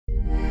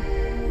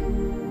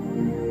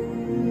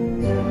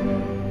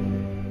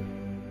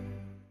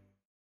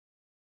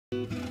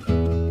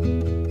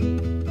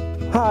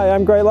Hi,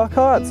 I'm Gray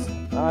Lockhart.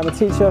 I'm a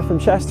teacher from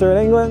Chester in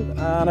England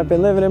and I've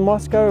been living in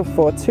Moscow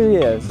for 2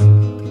 years.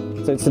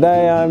 So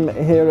today I'm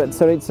here at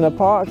Tsaritsino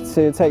Park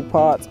to take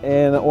part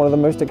in one of the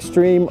most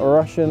extreme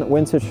Russian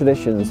winter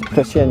traditions,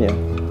 Epifania.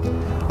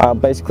 I'll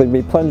basically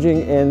be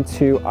plunging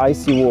into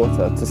icy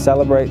water to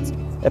celebrate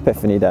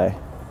Epiphany Day.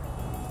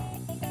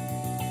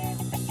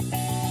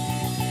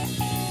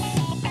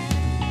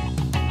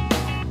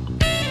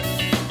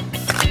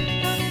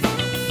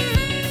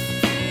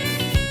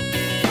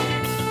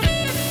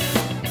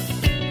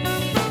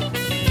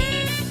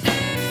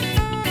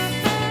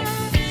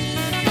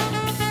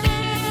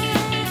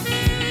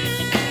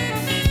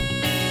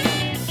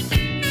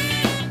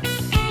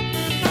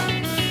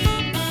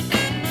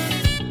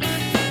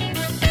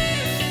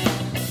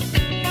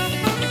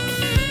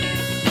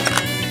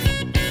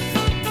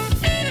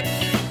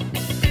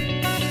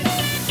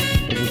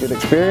 Good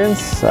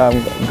experience.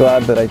 I'm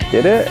glad that I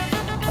did it.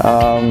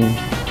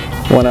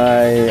 When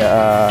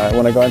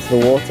I got into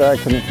the water, I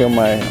couldn't feel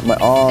my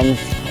arms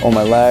or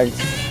my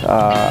legs.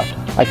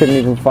 I couldn't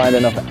even find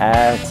enough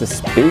air to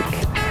speak.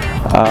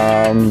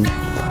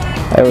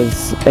 It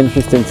was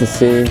interesting to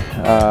see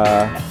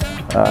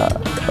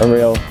a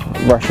real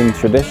Russian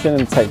tradition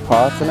and take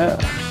part in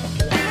it.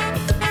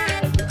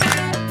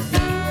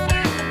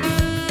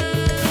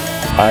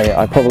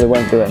 I probably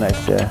won't do it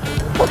next year.